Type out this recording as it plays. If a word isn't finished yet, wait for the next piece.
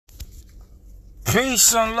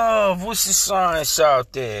Peace and love. What's the science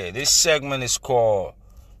out there? This segment is called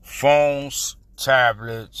Phones,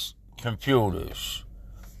 Tablets, Computers.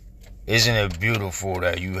 Isn't it beautiful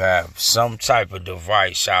that you have some type of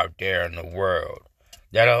device out there in the world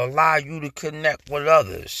that'll allow you to connect with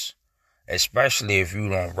others, especially if you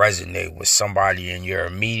don't resonate with somebody in your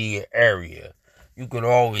immediate area? You could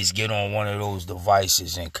always get on one of those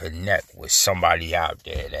devices and connect with somebody out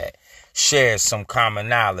there that shares some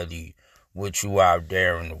commonality with you out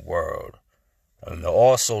there in the world. And it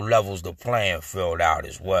also levels the playing field out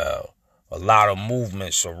as well. A lot of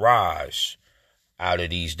movements arise out of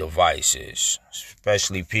these devices,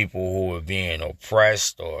 especially people who are being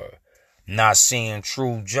oppressed or not seeing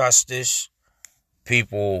true justice.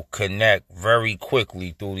 People connect very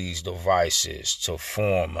quickly through these devices to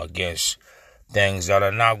form against things that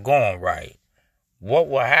are not going right. What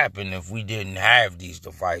would happen if we didn't have these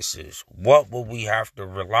devices? What would we have to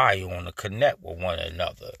rely on to connect with one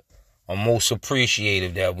another? I'm most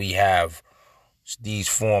appreciative that we have these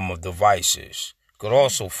form of devices. Could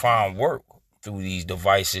also find work through these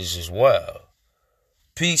devices as well.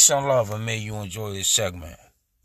 Peace and love, and may you enjoy this segment.